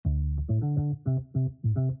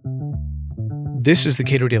This is the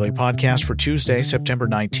Cato Daily Podcast for Tuesday, September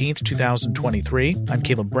 19th, 2023. I'm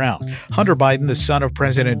Caleb Brown. Hunter Biden, the son of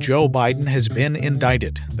President Joe Biden, has been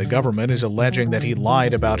indicted. The government is alleging that he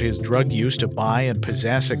lied about his drug use to buy and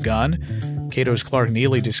possess a gun. Cato's Clark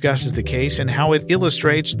Neely discusses the case and how it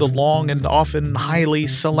illustrates the long and often highly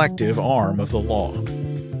selective arm of the law.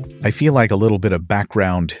 I feel like a little bit of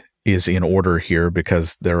background is in order here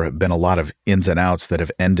because there have been a lot of ins and outs that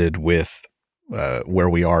have ended with where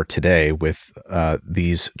we are today with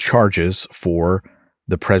these charges for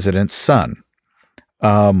the president's son.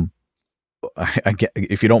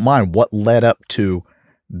 If you don't mind, what led up to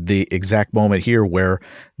the exact moment here where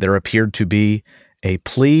there appeared to be a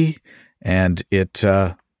plea and it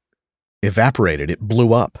evaporated, it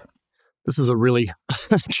blew up? This is a really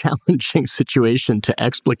challenging situation to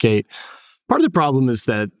explicate. Part of the problem is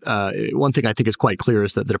that one thing I think is quite clear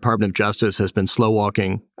is that the Department of Justice has been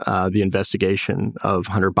slow-walking the investigation of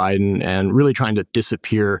Hunter Biden and really trying to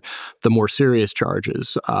disappear the more serious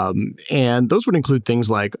charges. And those would include things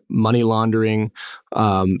like money laundering,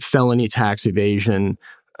 felony tax evasion,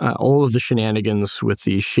 all of the shenanigans with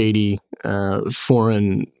the shady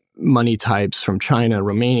foreign money types from China,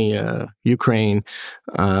 Romania, Ukraine,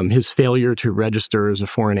 his failure to register as a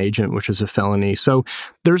foreign agent, which is a felony. So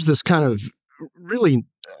there's this kind of really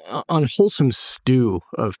unwholesome stew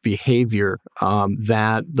of behavior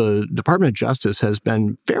that the Department of Justice has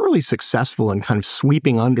been fairly successful in kind of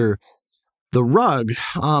sweeping under the rug.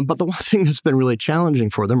 But the one thing that's been really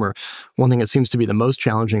challenging for them, or one thing that seems to be the most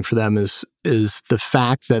challenging for them, is the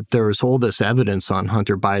fact that there is all this evidence on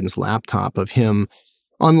Hunter Biden's laptop of him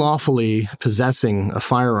unlawfully possessing a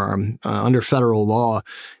firearm. Under federal law.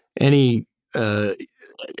 Any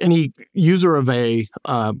user of a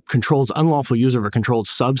unlawful user of a controlled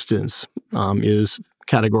substance is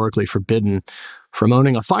categorically forbidden from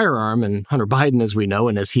owning a firearm. And Hunter Biden, as we know,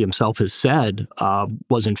 and as he himself has said,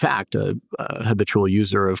 was in fact a habitual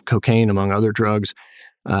user of cocaine, among other drugs,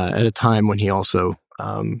 at a time when he also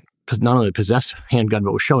not only possessed a handgun,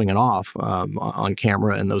 but was showing it off on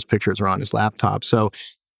camera, and those pictures are on his laptop. So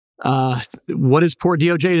what is poor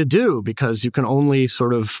DOJ to do? Because you can only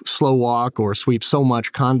sort of slow walk or sweep so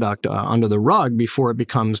much conduct under the rug before it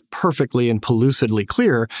becomes perfectly and pellucidly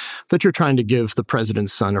clear that you're trying to give the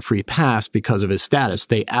president's son a free pass because of his status.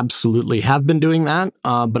 They absolutely have been doing that,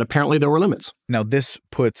 but apparently there were limits. Now, this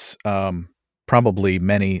puts probably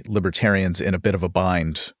many libertarians in a bit of a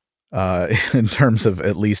bind in terms of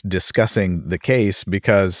at least discussing the case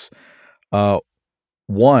because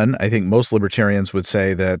one, I think most libertarians would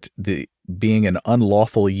say that being an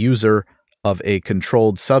unlawful user of a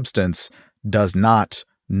controlled substance does not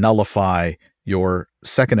nullify your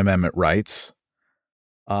Second Amendment rights,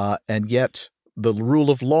 and yet the rule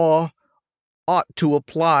of law ought to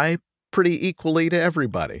apply pretty equally to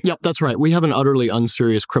everybody. Yep, that's right. We have an utterly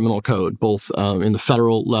unserious criminal code, both in the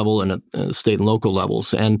federal level and at state and local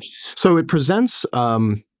levels. And so it presents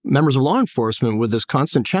members of law enforcement with this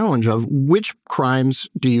constant challenge of which crimes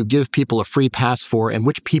do you give people a free pass for and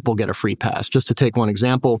which people get a free pass. Just to take one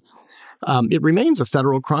example, it remains a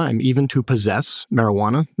federal crime even to possess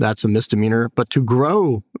marijuana. That's a misdemeanor. But to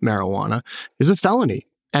grow marijuana is a felony.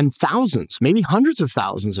 And thousands, maybe hundreds of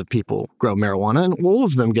thousands of people grow marijuana, and all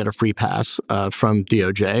of them get a free pass from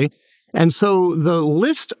DOJ. And so the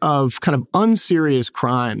list of kind of unserious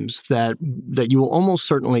crimes that you will almost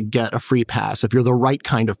certainly get a free pass if you're the right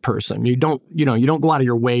kind of person. You don't go out of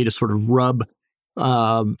your way to sort of rub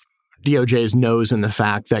DOJ's nose in the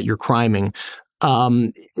fact that you're criming.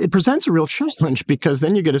 It presents a real challenge because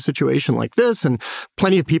then you get a situation like this, and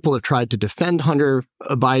plenty of people have tried to defend Hunter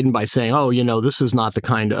Biden by saying, "Oh, this is not the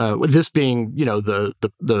kind this being,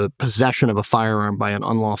 the possession of a firearm by an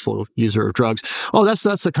unlawful user of drugs. Oh,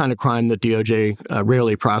 that's the kind of crime that DOJ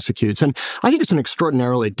rarely prosecutes." And I think it's an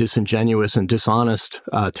extraordinarily disingenuous and dishonest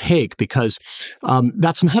take because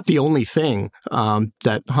that's not the only thing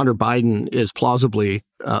that Hunter Biden is plausibly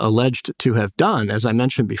alleged to have done. As I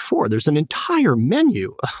mentioned before, there's an entire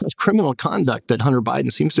menu of criminal conduct that Hunter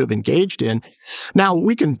Biden seems to have engaged in. Now,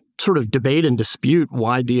 we can sort of debate and dispute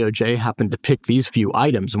why DOJ happened to pick these few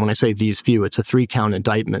items. And when I say these few, it's a 3-count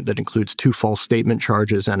indictment that includes 2 false statement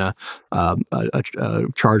charges and a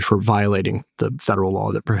charge for violating the federal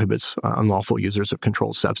law that prohibits unlawful users of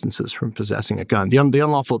controlled substances from possessing a gun.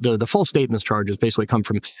 The false statements charges basically come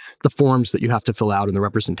from the forms that you have to fill out and the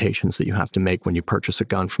representations that you have to make when you purchase a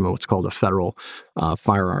gun from what's called a federal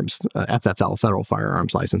firearms, FFL, federal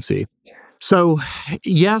firearms licensee. So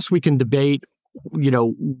yes, we can debate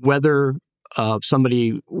whether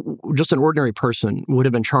somebody, just an ordinary person, would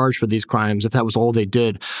have been charged for these crimes if that was all they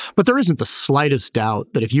did. But there isn't the slightest doubt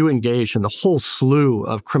that if you engage in the whole slew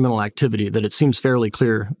of criminal activity that it seems fairly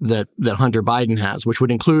clear that Hunter Biden has, which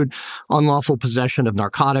would include unlawful possession of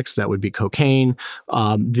narcotics, that would be cocaine,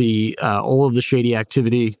 all of the shady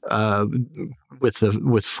activity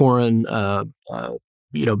with foreign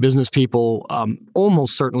business people,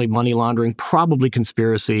 almost certainly money laundering, probably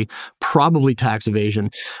conspiracy, probably tax evasion.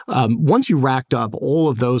 Once you racked up all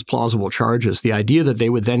of those plausible charges, the idea that they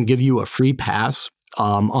would then give you a free pass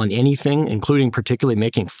on anything, including particularly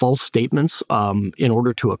making false statements in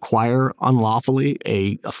order to acquire unlawfully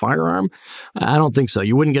a firearm, I don't think so.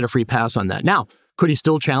 You wouldn't get a free pass on that. Now, could he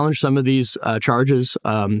still challenge some of these charges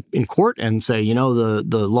in court and say,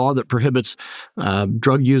 the law that prohibits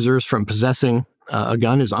drug users from possessing a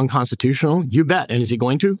gun is unconstitutional? You bet. And is he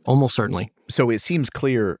going to? Almost certainly. So it seems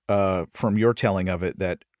clear from your telling of it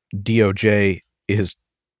that DOJ is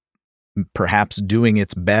perhaps doing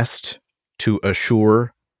its best to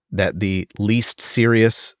assure that the least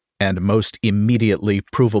serious and most immediately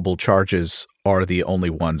provable charges are the only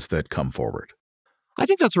ones that come forward. I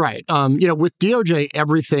think that's right. With DOJ,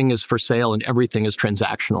 everything is for sale and everything is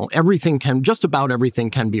transactional. Just about everything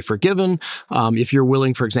can be forgiven. If you're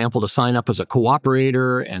willing, for example, to sign up as a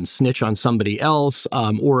cooperator and snitch on somebody else,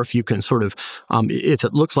 or if you can if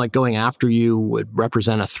it looks like going after you would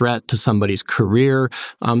represent a threat to somebody's career.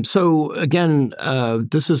 So again,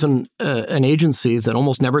 this is an agency that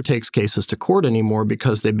almost never takes cases to court anymore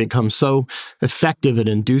because they've become so effective at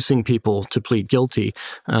inducing people to plead guilty.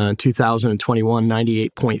 2021,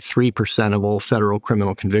 98.3% of all federal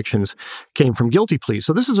criminal convictions came from guilty pleas.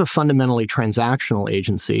 So this is a fundamentally transactional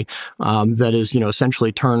agency that is,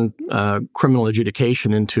 essentially turned criminal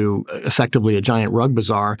adjudication into effectively a giant rug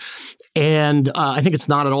bazaar. And I think it's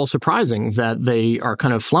not at all surprising that they are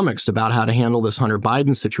kind of flummoxed about how to handle this Hunter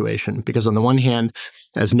Biden situation, because on the one hand,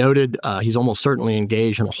 as noted, he's almost certainly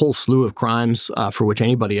engaged in a whole slew of crimes for which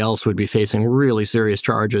anybody else would be facing really serious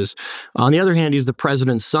charges. On the other hand, he's the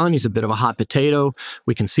president's son. He's a bit of a hot potato.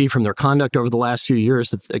 We can see from their conduct over the last few years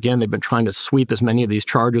that, again, they've been trying to sweep as many of these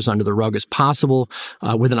charges under the rug as possible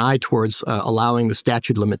with an eye towards allowing the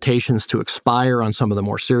statute of limitations to expire on some of the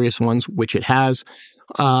more serious ones, which it has.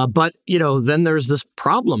 But then there's this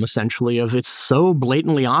problem, essentially, of it's so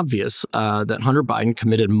blatantly obvious that Hunter Biden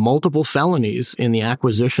committed multiple felonies in the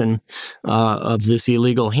acquisition of this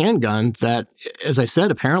illegal handgun that, as I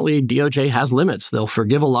said, apparently DOJ has limits. They'll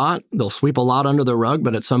forgive a lot. They'll sweep a lot under the rug,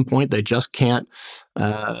 but at some point they just can't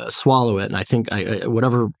swallow it. And I think I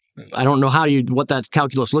don't know what that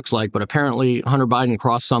calculus looks like, but apparently Hunter Biden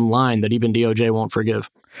crossed some line that even DOJ won't forgive.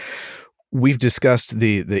 We've discussed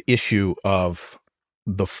the issue of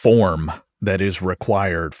the form that is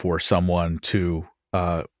required for someone to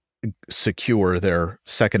secure their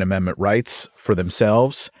Second Amendment rights for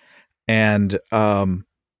themselves. And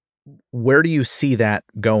where do you see that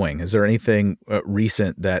going? Is there anything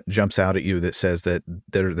recent that jumps out at you that says that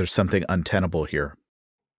there's something untenable here?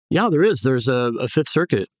 Yeah, there is. There's a Fifth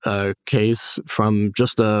Circuit case from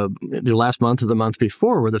just the last month or the month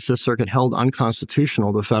before where the Fifth Circuit held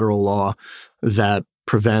unconstitutional the federal law that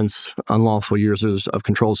prevents unlawful users of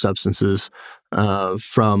controlled substances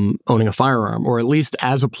from owning a firearm, or at least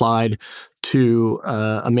as applied to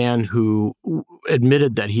a man who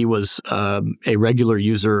admitted that he was a regular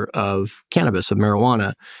user of cannabis, of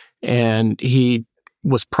marijuana, and he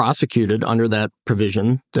was prosecuted under that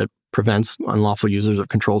provision that prevents unlawful users of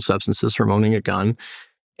controlled substances from owning a gun.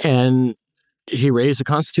 And he raised a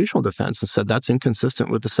constitutional defense and said that's inconsistent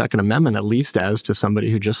with the Second Amendment, at least as to somebody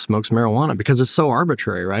who just smokes marijuana, because it's so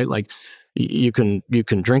arbitrary, right? Like you can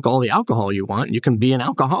drink all the alcohol you want, you can be an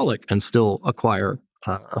alcoholic and still acquire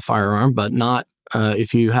a firearm, but not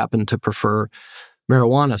if you happen to prefer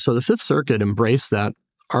marijuana. So the Fifth Circuit embraced that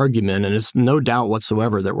argument, and it's no doubt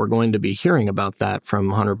whatsoever that we're going to be hearing about that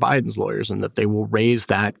from Hunter Biden's lawyers, and that they will raise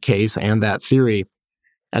that case and that theory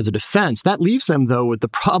as a defense. That leaves them, though, with the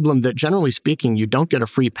problem that, generally speaking, you don't get a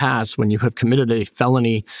free pass when you have committed a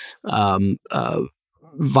felony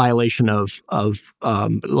violation of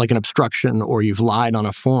like an obstruction, or you've lied on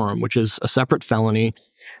a form, which is a separate felony.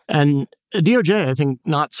 And DOJ, I think,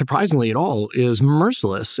 not surprisingly at all, is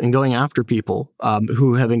merciless in going after people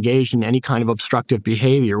who have engaged in any kind of obstructive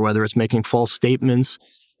behavior, whether it's making false statements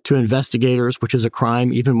to investigators, which is a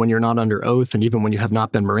crime even when you're not under oath and even when you have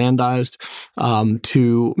not been Mirandized,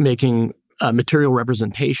 to making material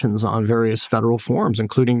representations on various federal forms,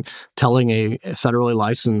 including telling a federally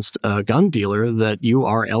licensed gun dealer that you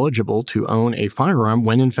are eligible to own a firearm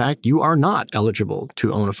when, in fact, you are not eligible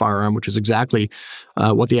to own a firearm, which is exactly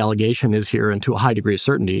what the allegation is here, and to a high degree of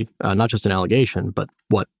certainty, not just an allegation, but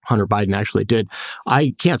what Hunter Biden actually did.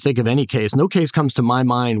 I can't think of any case. No case comes to my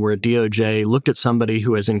mind where DOJ looked at somebody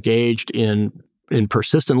who has engaged in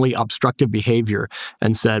persistently obstructive behavior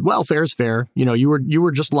and said, well, fair is fair. You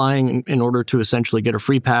were just lying in order to essentially get a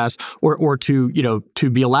free pass or to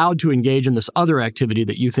be allowed to engage in this other activity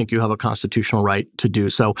that you think you have a constitutional right to do.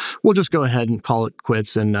 So we'll just go ahead and call it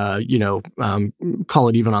quits and, call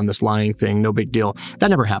it even on this lying thing. No big deal. That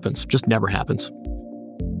never happens. Just never happens.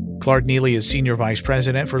 Clark Neely is Senior Vice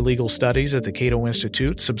President for Legal Studies at the Cato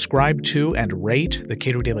Institute. Subscribe to and rate the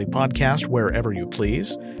Cato Daily Podcast wherever you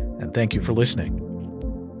please. And thank you for listening.